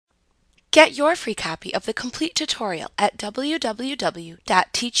Get your free copy of the complete tutorial at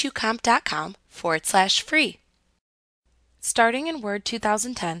www.teachucomp.com/free. Starting in Word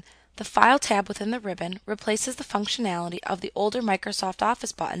 2010, the File tab within the ribbon replaces the functionality of the older Microsoft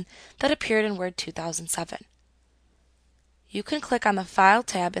Office button that appeared in Word 2007. You can click on the File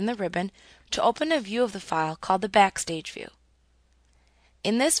tab in the ribbon to open a view of the file called the Backstage View.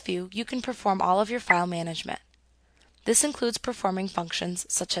 In this view, you can perform all of your file management. This includes performing functions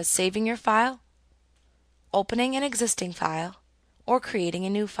such as saving your file, opening an existing file, or creating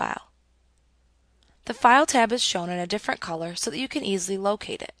a new file. The File tab is shown in a different color so that you can easily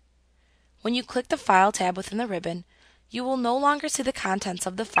locate it. When you click the File tab within the ribbon, you will no longer see the contents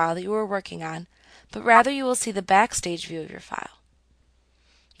of the file that you were working on, but rather you will see the Backstage view of your file.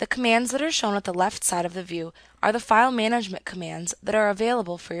 The commands that are shown at the left side of the view are the file management commands that are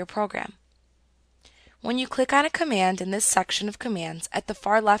available for your program. When you click on a command in this section of commands at the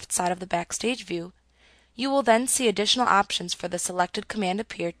far left side of the Backstage view, you will then see additional options for the selected command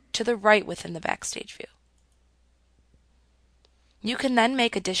appear to the right within the Backstage view. You can then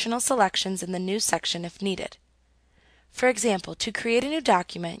make additional selections in the New section if needed. For example, to create a new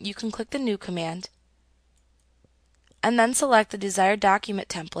document, you can click the New command and then select the desired document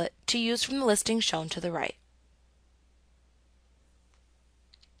template to use from the listing shown to the right.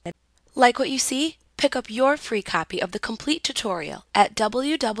 Like what you see? Pick up your free copy of the complete tutorial at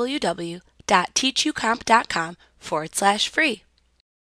www.teachucomp.com/free.